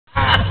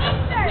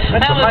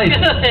That's that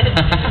amazing. Was good.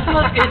 That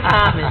was good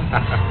timing.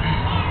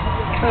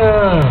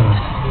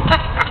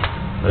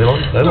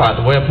 They like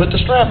the way I put the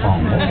strap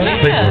on.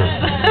 People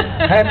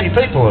are happy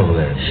people over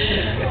there.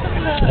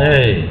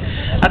 Hey,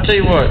 I tell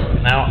you what,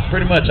 now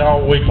pretty much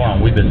all week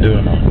long we've been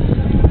doing a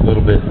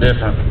little bit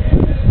different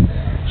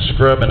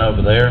scrubbing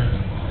over there.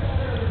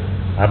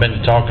 I've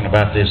been talking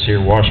about this here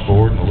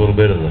washboard and a little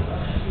bit of the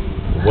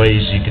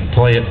ways you can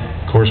play it.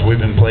 Of course, we've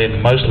been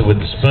playing mostly with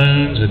the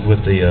spoons and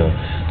with the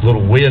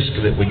little whisk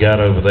that we got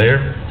over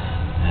there.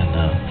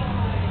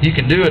 And you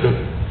can do it,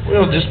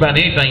 well, just about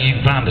anything you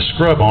can find to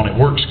scrub on. It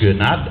works good.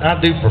 And I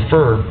do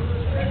prefer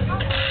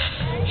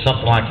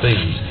something like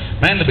these,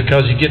 mainly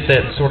because you get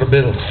that sort of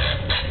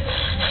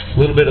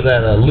little bit of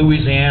that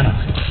Louisiana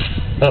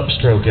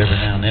upstroke every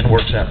now and then. It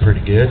works out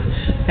pretty good.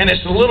 And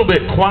it's a little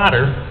bit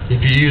quieter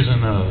if you're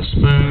using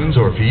spoons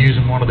or if you're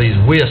using one of these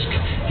whisk.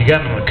 If you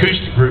got an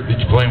acoustic group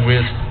that you're playing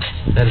with,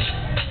 that is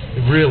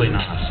really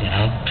nice, you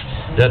know.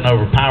 Doesn't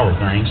overpower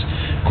things.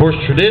 Of course,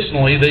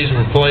 traditionally, these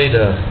were played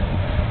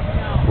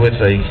with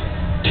a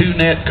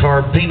 2-net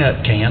carb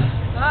peanut can.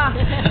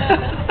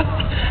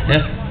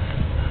 Yeah.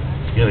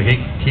 You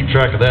gotta keep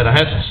track of that. I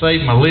had to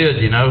save my lid,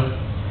 you know.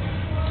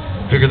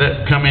 Figured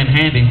that'd come in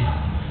handy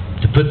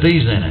to put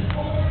these in it.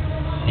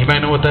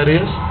 Anybody know what that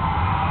is?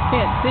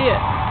 Can't see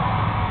it.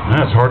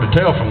 That's hard to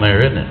tell from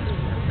there, isn't it?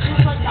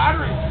 It's like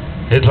battery.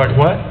 It's like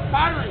what?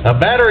 Battery. A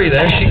battery,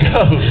 there she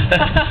goes.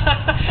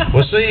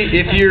 Well, see,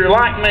 if you're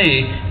like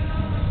me,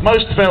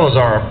 most fellas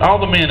are, all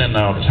the men in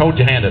the audience,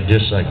 hold your hand up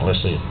just a second, let's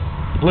see it.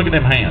 Look at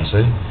them hands,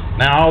 see?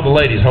 Now all the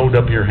ladies, hold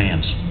up your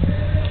hands.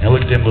 And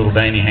look at them little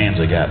dainty hands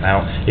they got.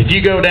 Now, if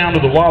you go down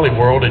to the Wally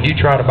World and you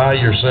try to buy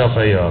yourself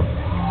a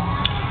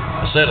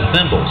set of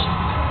thimbles,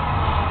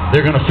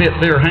 they're going to fit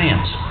their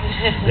hands.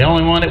 The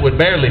only one that would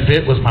barely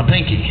fit was my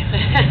pinky.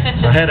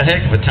 So I had a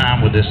heck of a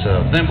time with this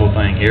thimble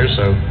thing here,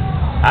 so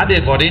I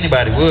did what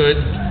anybody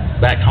would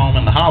back home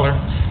in the holler.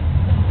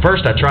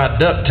 First I tried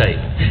duct tape.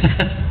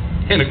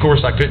 And of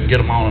course I couldn't get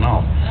them on and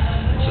off.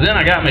 So then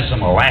I got me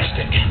some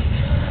elastic.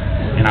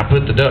 And I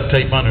put the duct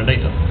tape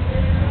underneath them.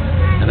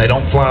 And they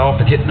don't fly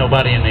off and hit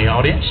nobody in the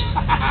audience.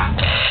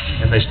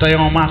 And they stay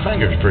on my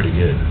fingers pretty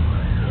good.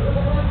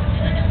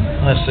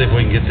 Let's see if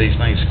we can get these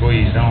things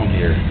squeezed on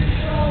here.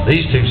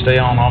 These two stay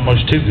on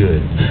almost too good.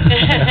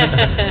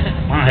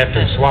 Might have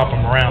to swap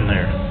them around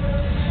there.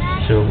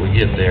 See what we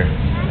get there.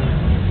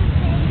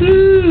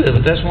 Woo,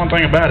 but that's one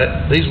thing about it.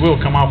 These will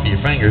come off of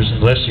your fingers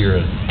unless you're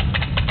a...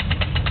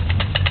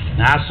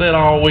 Now, I said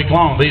all week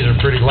long, these are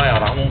pretty loud.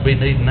 I won't be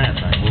needing that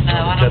thing. We'll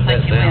No, I don't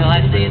think you will.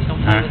 I see it's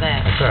going to play with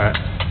that. That's all right.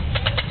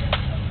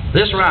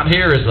 This right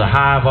here is the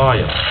high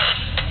volume.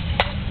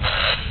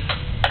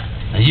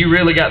 Now, you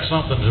really got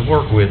something to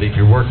work with if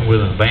you're working with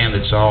a band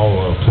that's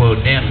all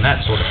plugged in and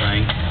that sort of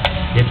thing.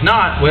 If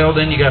not, well,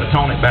 then you got to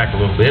tone it back a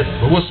little bit.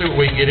 But we'll see what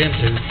we can get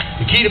into.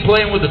 The key to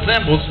playing with the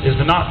thimbles is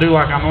to not do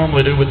like I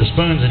normally do with the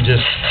spoons and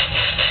just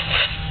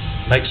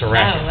makes a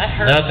racket. Oh, that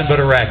hurts. Nothing but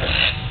a racket.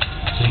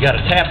 So you got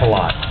to tap a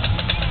lot.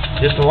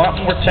 Just a lot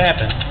more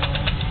tapping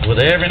with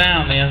every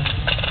now and then.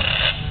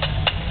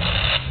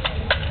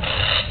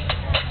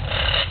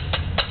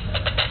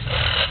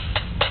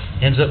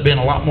 Ends up being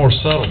a lot more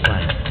subtle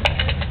thing.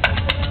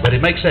 But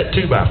it makes that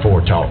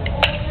 2x4 talk.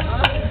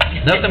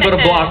 Nothing but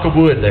a block of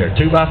wood there,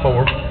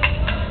 2x4.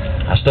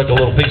 I stuck a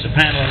little piece of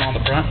paneling on the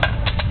front.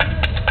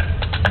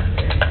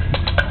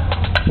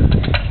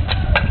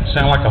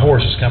 Sound like a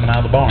horse is coming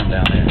out of the barn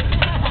down there.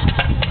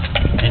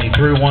 And he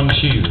threw one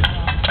shoe.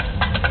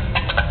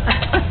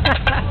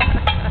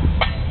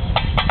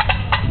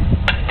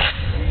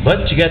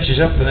 But you got you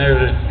something there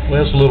that,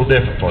 well, it's a little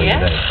different for you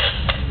today.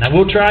 Now,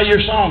 we'll try your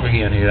song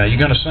again here. Now, you're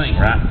going to sing,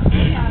 right?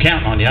 I'm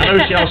counting on you. I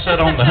noticed y'all sat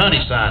on the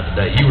honey side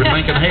today. You were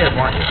thinking ahead,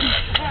 weren't you?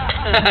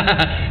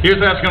 Here's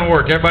how it's going to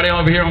work. Everybody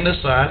over here on this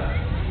side,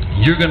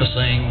 you're going to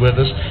sing with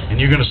us, and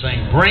you're going to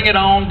sing Bring It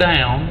On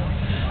Down,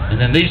 and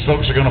then these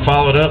folks are going to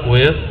follow it up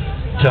with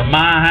To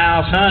My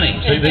House Honey.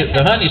 See,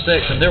 the honey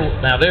section,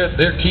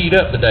 they're keyed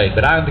up today,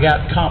 but I've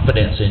got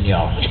confidence in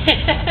y'all.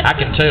 I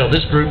can tell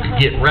this group could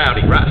get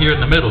rowdy right here in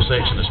the middle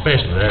section,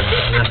 especially.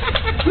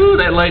 Woo,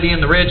 that lady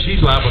in the red,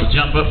 she's liable to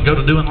jump up and go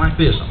to doing like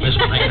this on this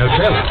one. Ain't no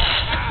telling.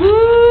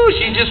 Woo,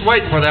 she's just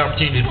waiting for the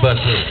opportunity to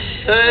bust loose.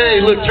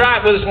 Hey, look, try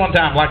it with us one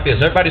time like this.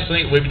 Everybody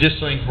sing, we just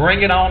sing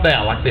Bring It On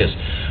Down like this.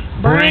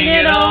 Bring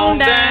it on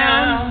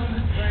down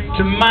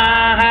to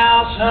my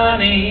house,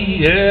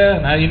 honey. Yeah,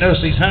 now you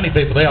notice these honey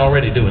people, they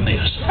already doing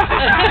this.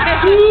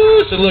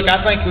 Woo, so look, I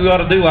think we ought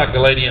to do like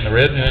the lady in the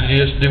red and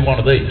just do one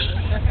of these.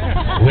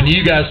 When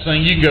you guys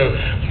sing, you can go,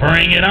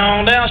 bring it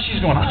on down.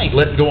 She's going, I ain't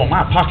letting go of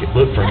my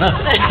pocketbook for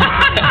nothing.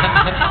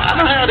 I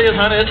know how it is,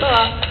 honey. It's all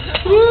right.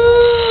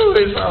 Woo,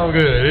 it's all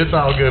good. It's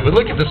all good. But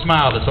look at the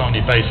smile that's on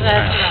your face now.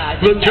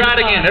 Right. Look, try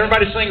it again.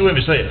 Everybody sing it with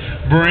me. Say it.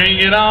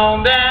 Bring it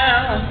on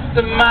down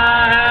to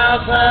my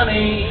house,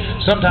 honey.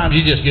 Sometimes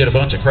you just get a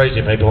bunch of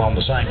crazy people on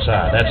the same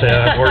side. That's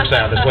how it works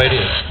out. That's the way it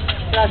is.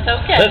 That's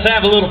okay. Let's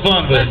have a little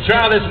fun with it.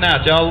 Try this now,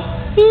 y'all.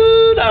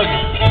 Woo,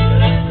 doggy.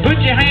 Put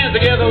your hands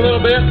together a little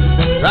bit.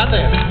 Right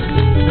there.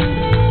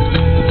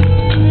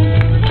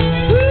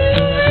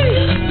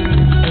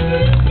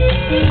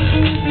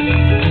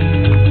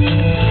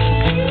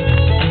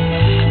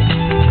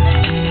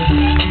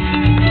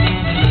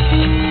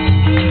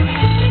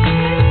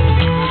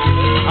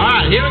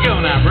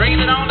 Now bring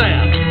it on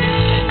down.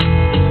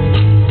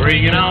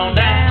 Bring it on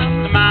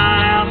down to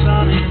my house,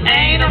 honey.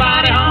 Ain't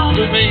nobody home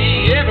with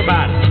me.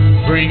 Everybody,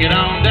 bring it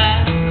on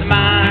down to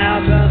my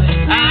house,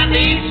 honey. I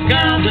need some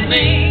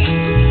company.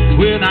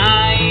 Well,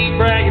 I ain't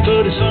bragging,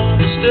 but it's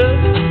understood.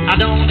 I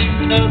don't do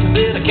nothing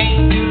that I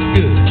can't do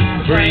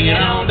good. Bring it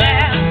on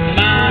down to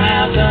my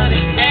house,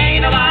 honey.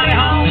 Ain't nobody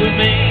home with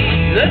me.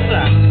 This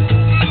side.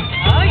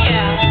 Oh,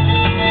 yeah.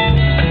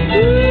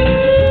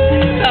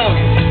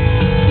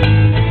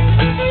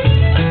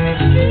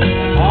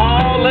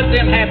 Oh, let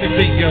them happy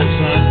feet go,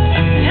 son.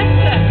 Yes,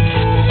 sir.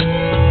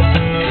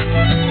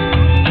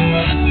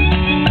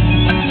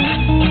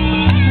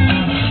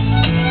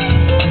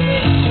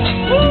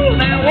 Woo,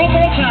 now one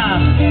more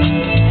time.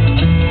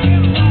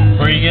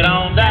 Bring it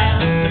on down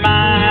to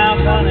my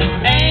house, honey.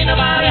 Ain't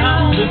nobody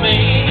home with me.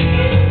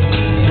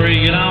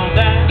 Bring it on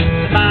down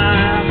to my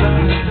house,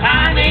 honey.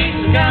 I need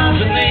some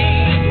company.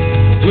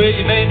 Well,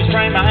 you made me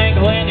sprain my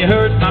ankle and you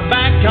hurt my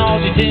back,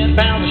 cause you 10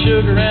 pounds of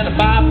sugar and a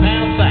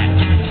 5-pound sack.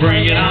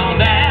 Bring it on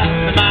down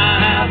to my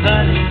house,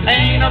 honey.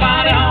 Ain't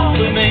nobody home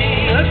with me.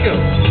 Let's go.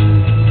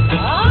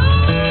 All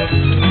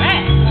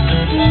right.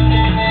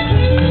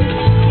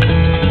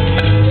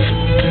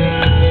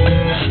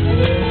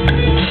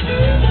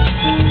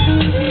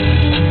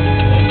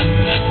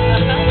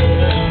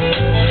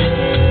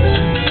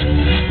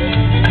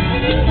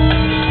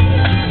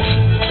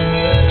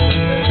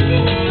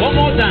 One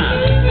more time.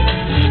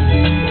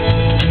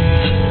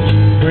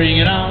 Bring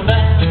it on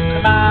down to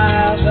my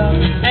house,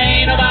 honey.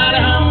 Ain't nobody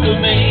home with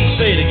me.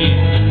 Say it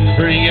again.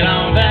 Bring it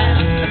on down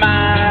to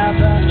my house,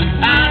 honey.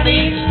 I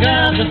need some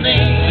company.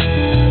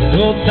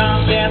 Well, the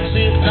tomcat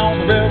sitting on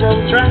the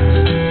railroad tracks,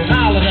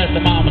 hollering at the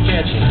mama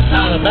catching,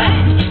 holler back.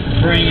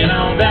 Bring it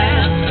on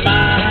down to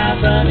my house,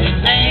 honey.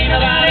 Ain't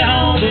nobody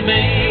home with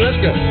me. Let's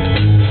go.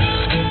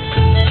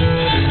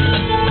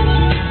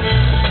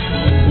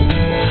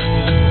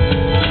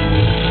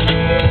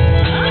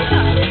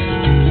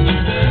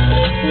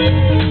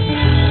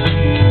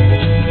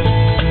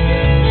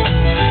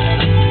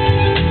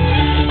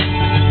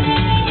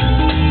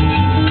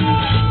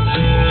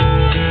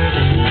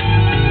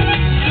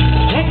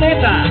 One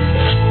more time.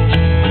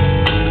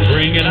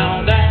 Bring it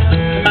on down to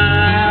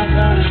my house,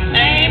 honey.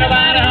 Ain't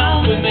nobody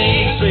home with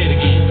me. Say it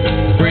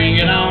again. Bring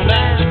it on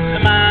down to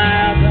my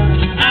house,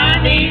 honey.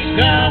 I need some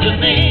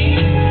company.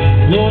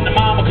 Lord, the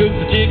mama cooked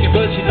the chicken,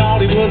 but she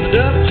thought he was a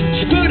duck.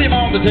 She put him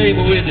on the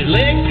table with